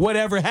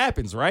whatever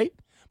happens, right?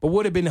 But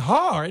would have been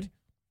hard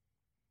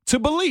to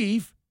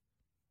believe,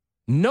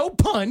 no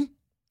pun,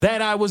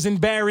 that I was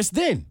embarrassed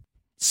then.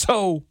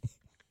 So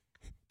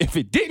if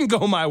it didn't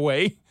go my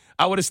way,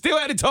 I would have still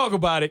had to talk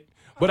about it,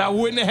 but I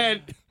wouldn't have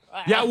had,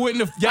 y'all wouldn't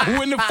have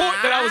thought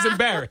that I was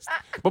embarrassed.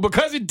 But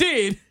because it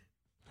did,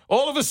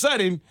 all of a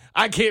sudden,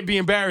 I can't be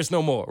embarrassed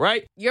no more,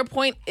 right? Your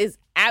point is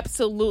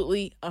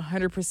absolutely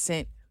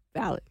 100%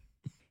 valid.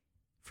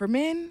 For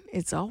men,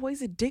 it's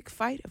always a dick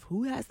fight of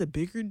who has the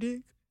bigger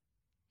dick,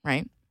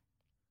 right?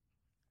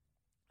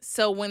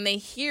 So when they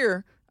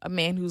hear a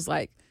man who's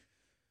like,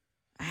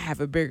 I have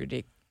a bigger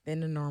dick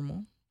than the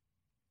normal,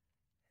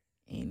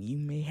 and you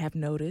may have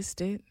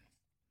noticed it,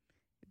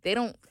 they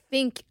don't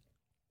think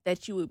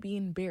that you would be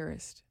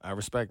embarrassed. I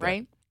respect that.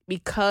 Right?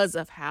 Because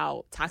of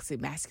how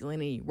toxic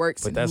masculinity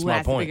works. But and that's who my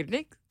has point. The bigger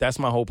dick. That's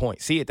my whole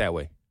point. See it that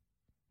way.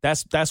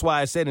 That's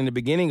why I said in the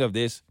beginning of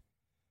this,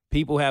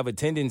 people have a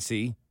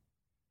tendency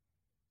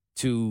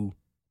to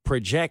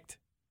project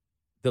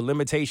the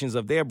limitations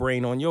of their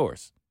brain on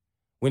yours.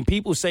 When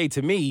people say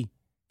to me,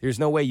 there's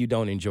no way you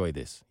don't enjoy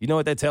this. You know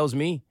what that tells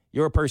me?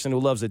 You're a person who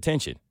loves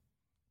attention.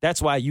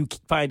 That's why you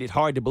find it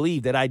hard to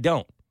believe that I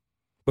don't.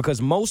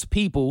 Because most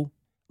people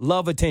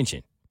love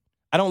attention.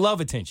 I don't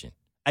love attention.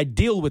 I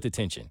deal with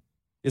attention.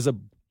 There's a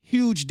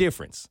huge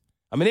difference.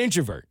 I'm an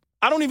introvert.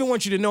 I don't even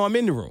want you to know I'm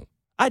in the room.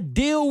 I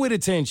deal with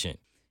attention.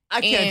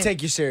 I can't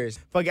take you serious.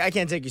 Fuck it, I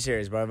can't take you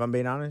serious, bro, if I'm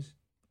being honest.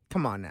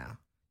 Come on now.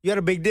 You got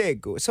a big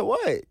dick. So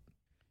what?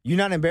 You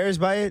not embarrassed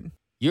by it?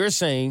 You're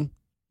saying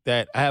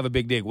that I have a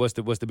big dick. What's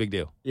the big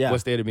deal? Yeah.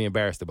 What's there to be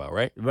embarrassed about,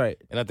 right? Right.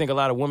 And I think a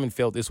lot of women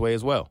felt this way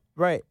as well.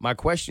 Right. My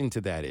question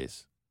to that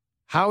is,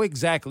 how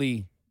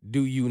exactly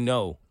do you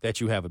know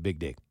that you have a big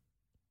dick?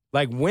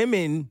 Like,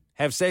 women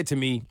have said to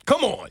me,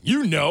 come on,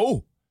 you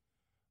know.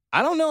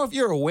 I don't know if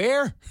you're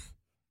aware,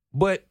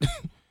 but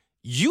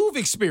you've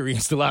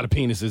experienced a lot of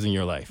penises in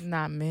your life.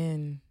 Not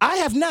men. I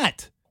have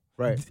not.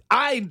 Right.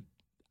 I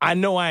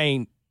know I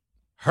ain't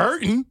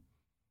hurting.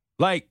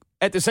 Like,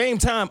 at the same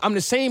time, I'm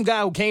the same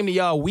guy who came to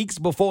y'all weeks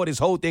before this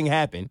whole thing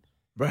happened.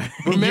 Right.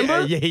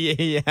 Remember?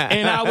 Yeah.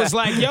 And I was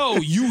like, yo,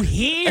 you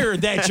hear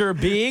that you're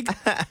big,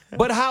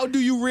 but how do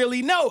you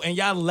really know? And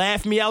y'all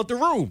laughed me out the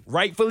room.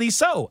 Rightfully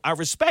so. I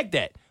respect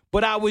that.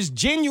 But I was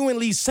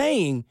genuinely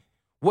saying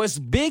what's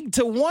big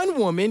to one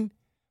woman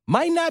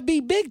might not be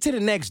big to the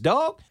next,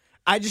 dog.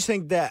 I just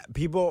think that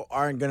people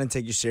aren't going to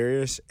take you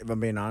serious, if I'm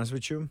being honest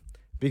with you,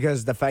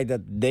 because the fact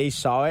that they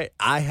saw it,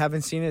 I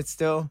haven't seen it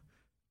still.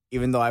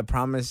 Even though I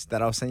promised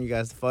that I'll send you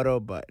guys the photo,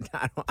 but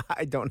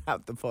I don't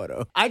have the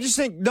photo. I just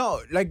think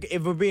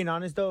if we're being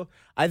honest though,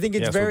 I think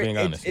it's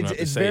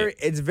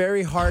it's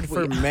very hard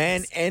for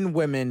men and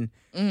women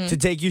to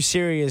take you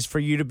serious, for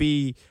you to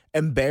be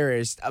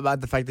embarrassed about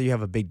the fact that you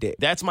have a big dick.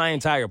 That's my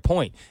entire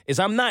point. Is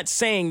I'm not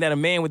saying that a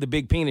man with a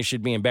big penis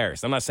should be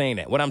embarrassed. I'm not saying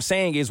that. What I'm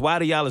saying is, why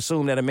do y'all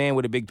assume that a man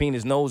with a big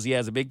penis knows he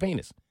has a big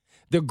penis?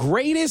 The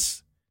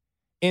greatest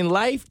in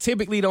life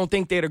typically don't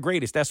think they're the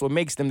greatest. That's what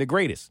makes them the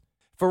greatest.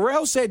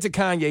 Pharrell said to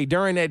Kanye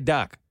during that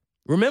doc,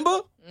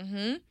 remember?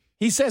 Mm-hmm.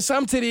 He said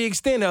something to the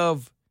extent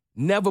of,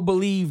 never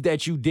believe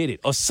that you did it,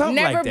 or something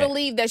like that. Never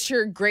believe that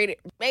you're greater.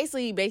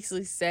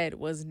 Basically said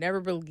was, never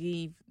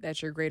believe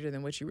that you're greater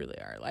than what you really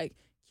are. Like,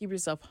 keep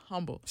yourself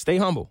humble. Stay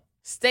humble.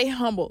 Stay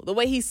humble. The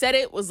way he said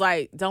it was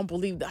like, don't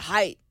believe the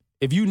hype.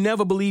 If you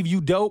never believe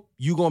you dope,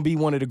 you going to be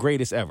one of the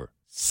greatest ever.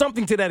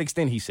 Something to that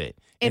extent he said.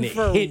 And it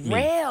hit me.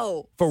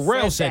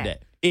 Pharrell said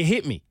that. It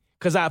hit me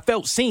because I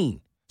felt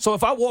seen. So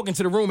if I walk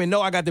into the room and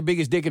know I got the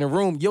biggest dick in the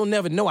room, you'll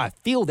never know I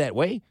feel that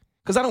way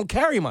because I don't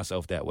carry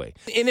myself that way.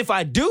 And if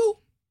I do,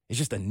 it's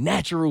just a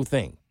natural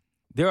thing.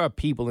 There are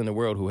people in the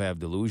world who have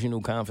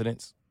delusional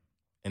confidence,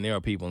 and there are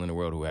people in the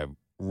world who have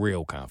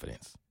real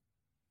confidence.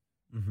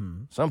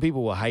 Mm-hmm. Some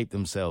people will hype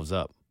themselves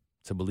up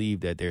to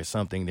believe that there's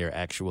something they're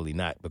actually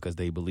not because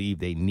they believe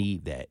they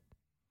need that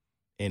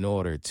in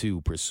order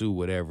to pursue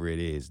whatever it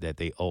is that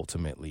they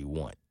ultimately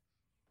want.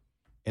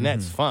 And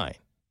that's fine.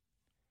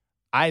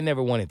 I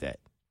never wanted that.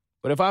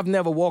 But if I've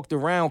never walked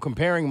around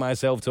comparing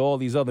myself to all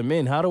these other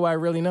men, how do I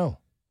really know?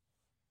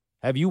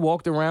 Have you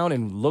walked around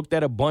and looked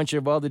at a bunch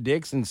of other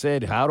dicks and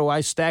said, how do I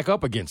stack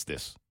up against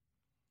this?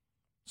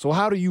 So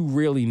how do you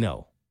really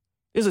know?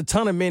 There's a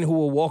ton of men who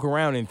will walk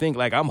around and think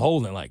like I'm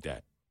holding like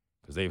that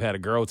because they've had a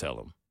girl tell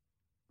them,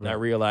 not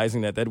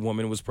realizing that that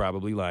woman was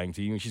probably lying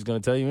to you and she's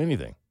going to tell you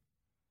anything.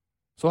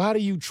 So how do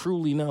you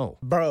truly know?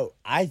 Bro,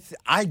 I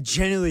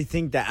genuinely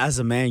think that as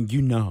a man,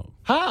 you know.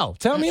 How?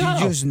 Tell me how.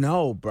 You just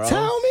know, bro.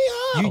 Tell me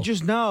how. You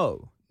just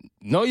know.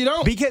 No, you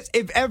don't. Because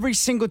if every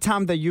single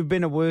time that you've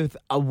been with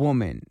a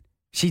woman,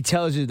 she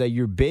tells you that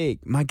you're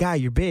big, my guy,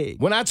 you're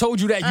big. When I told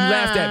you that, you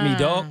laughed at me,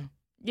 dog.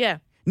 Yeah.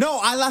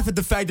 No, I laugh at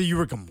the fact that you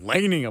were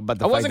complaining about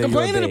the fact that you were big. I wasn't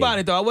complaining about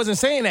it, though. I wasn't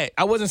saying that.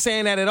 I wasn't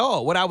saying that at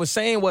all. What I was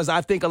saying was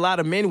I think a lot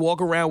of men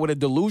walk around with a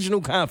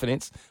delusional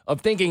confidence of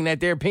thinking that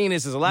their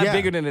penis is a lot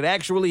bigger than it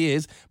actually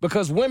is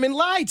because women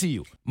lie to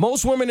you.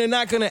 Most women are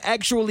not going to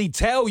actually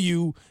tell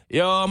you,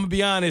 yo, I'm going to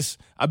be honest,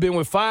 I've been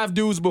with 5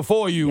 dudes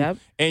before you,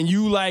 and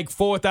you like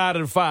 4th out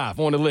of the 5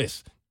 on the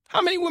list.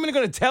 How many women are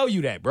going to tell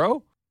you that,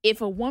 bro?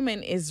 If a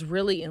woman is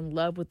really in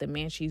love with the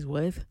man she's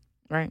with,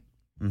 right?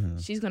 Mm-hmm.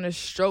 She's going to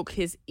stroke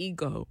his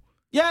ego.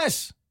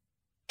 Yes.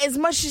 As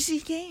much as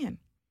she can,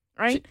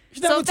 right?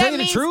 She's not going to tell you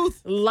the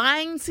truth.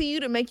 Lying to you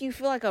to make you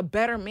feel like a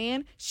better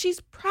man, she's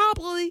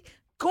probably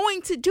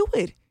going to do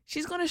it.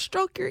 She's going to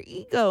stroke your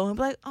ego and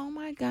be like, oh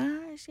my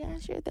gosh,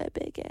 yes, you're the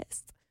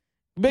biggest.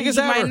 Biggest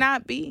ever. You might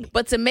not be.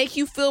 But to make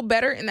you feel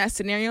better in that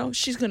scenario,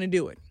 she's going to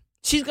do it.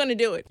 She's going to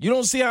do it. You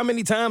don't see how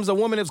many times a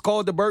woman has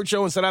called the Burt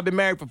Show and said, I've been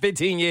married for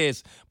 15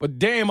 years, but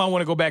damn, I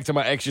want to go back to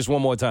my ex just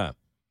one more time.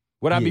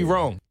 Would I be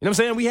wrong? You know what I'm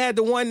saying? We had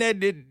the one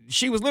that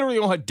she was literally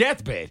on her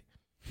deathbed.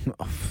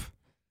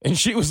 And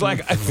she was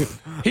like,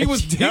 he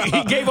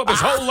gave up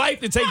his whole life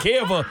to take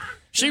care of her.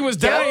 She was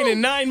dying in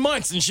 9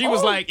 months, and she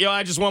was like, yo,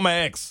 I just want my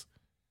ex.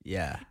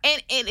 Yeah.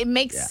 And it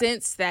makes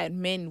sense that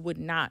men would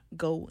not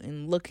go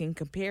and look and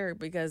compare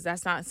because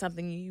that's not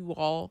something you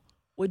all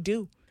would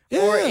do.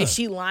 Yeah. Or if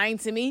she lying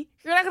to me,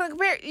 you're not going to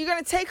compare. You're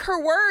going to take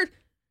her word.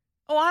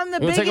 Oh, I'm the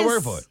biggest. Take her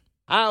word for it.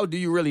 How do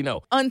you really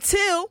know?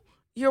 Until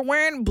you're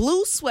wearing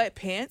blue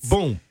sweatpants.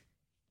 Boom.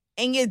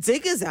 And your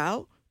dick is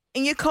out.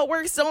 And your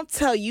coworkers don't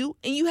tell you.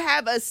 And you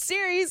have a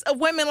series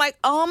of women like,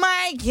 oh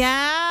my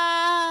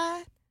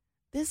God,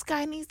 this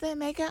guy needs to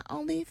make an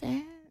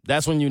OnlyFans.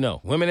 That's when you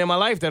know. Women in my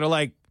life that are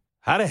like,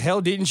 how the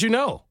hell didn't you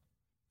know?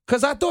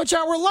 Because I thought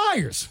y'all were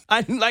liars.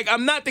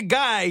 I'm not the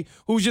guy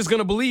who's just going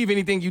to believe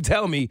anything you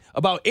tell me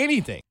about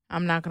anything.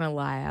 I'm not going to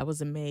lie. I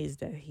was amazed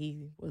that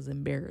he was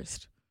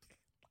embarrassed.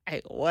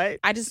 Like, what?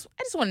 I just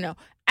want to know,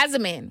 as a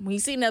man, when you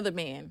see another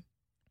man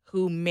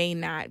who may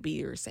not be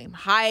your same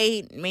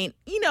height,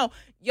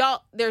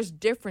 y'all, there's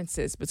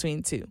differences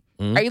between two.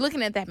 Mm-hmm. Are you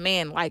looking at that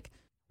man like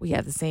we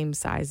have the same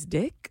size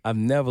dick? I've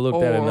never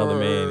looked at another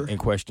man and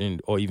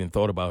questioned or even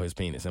thought about his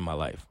penis in my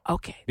life.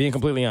 Okay. Being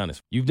completely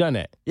honest. You've done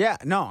that. Yeah,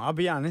 no, I'll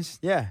be honest.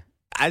 Yeah.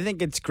 I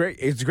think it's great.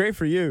 It's great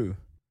for you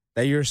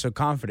that you're so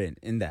confident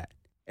in that.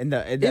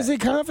 Is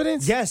it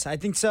confidence? Yes, I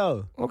think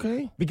so.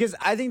 Okay. Because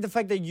I think the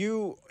fact that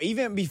you,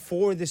 even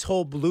before this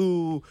whole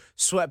blue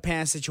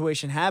sweatpants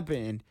situation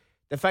happened,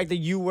 the fact that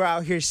you were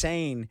out here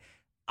saying,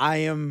 I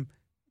am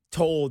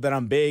told that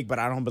I'm big, but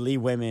I don't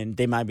believe women,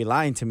 they might be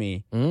lying to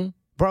me. Mm-hmm.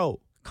 Bro,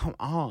 come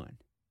on.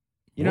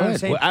 You know what I'm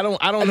saying? Well,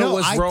 I don't know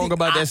what's wrong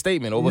about that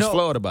statement or what's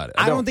flawed about it.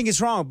 I don't think it's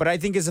wrong, but I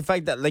think it's the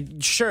fact that, like,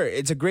 sure,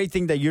 it's a great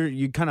thing that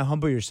you kind of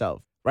humble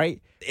yourself,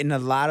 right? In a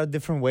lot of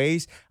different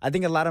ways. I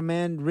think a lot of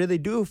men really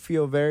do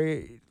feel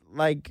very,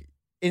 like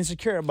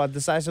insecure about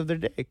the size of their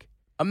dick.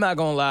 I'm not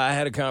gonna lie. I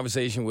had a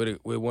conversation with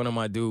one of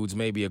my dudes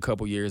maybe a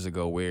couple years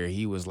ago where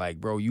he was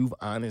like, "Bro, you've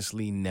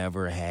honestly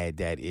never had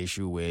that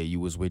issue where you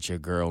was with your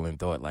girl and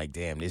thought like,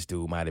 damn, this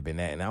dude might have been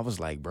that." And I was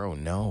like, "Bro,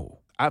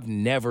 no, I've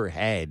never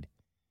had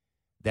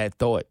that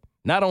thought.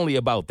 Not only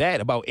about that,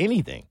 about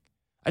anything.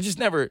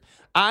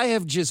 I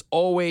have just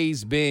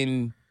always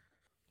been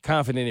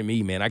confident in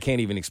me, man. I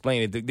can't even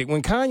explain it.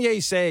 When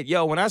Kanye said,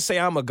 yo, when I say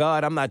I'm a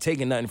god, I'm not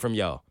taking nothing from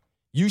y'all.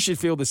 You should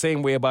feel the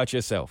same way about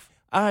yourself.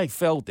 I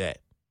felt that.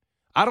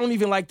 I don't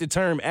even like the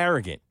term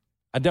arrogant.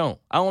 I don't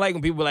like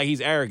when people are like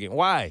he's arrogant.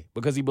 Why?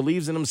 Because he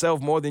believes in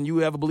himself more than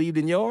you ever believed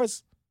in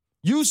yours?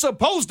 You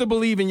supposed to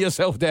believe in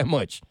yourself that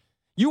much.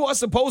 You are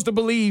supposed to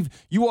believe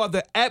you are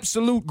the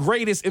absolute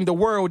greatest in the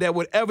world at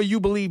whatever you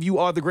believe you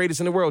are the greatest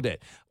in the world at.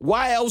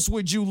 Why else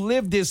would you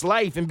live this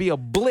life and be a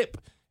blip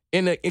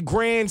in a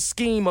grand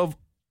scheme of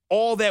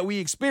all that we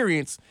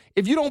experience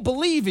if you don't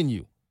believe in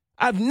you?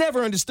 I've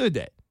never understood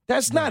that.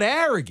 That's not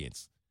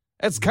arrogance.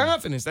 That's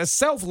confidence. That's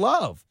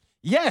self-love.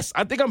 Yes,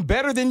 I think I'm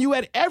better than you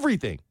at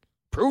everything.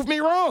 Prove me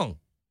wrong.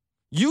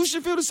 You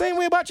should feel the same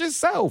way about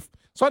yourself.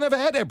 So I never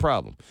had that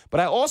problem. But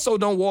I also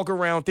don't walk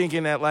around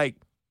thinking that, like,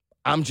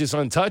 I'm just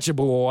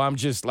untouchable or I'm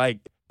just like,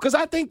 because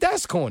I think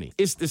that's corny.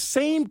 It's the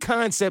same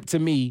concept to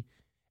me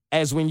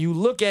as when you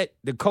look at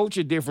the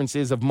culture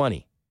differences of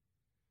money,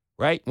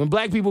 right? When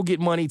black people get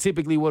money,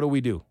 typically what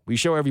do? We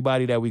show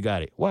everybody that we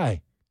got it.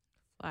 Why?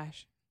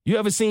 Flash. You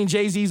ever seen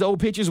Jay-Z's old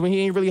pictures when he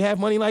ain't really have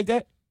money like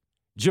that?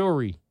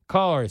 Jewelry,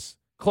 cars,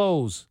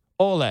 clothes,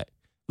 all that.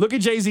 Look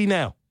at Jay-Z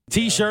now.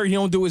 T-shirt, he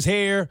don't do his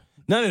hair,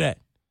 none of that.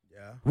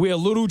 Wear a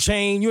little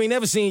chain. You don't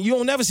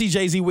never see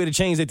Jay-Z wear the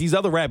chains that these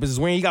other rappers is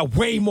wearing. He got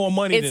way more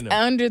money than them. It's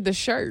under the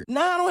shirt.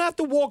 Nah, I don't have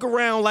to walk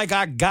around like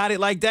I got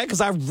it like that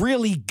because I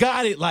really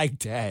got it like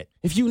that.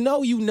 If you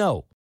know, you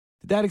know.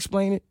 Did that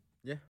explain it? Yeah.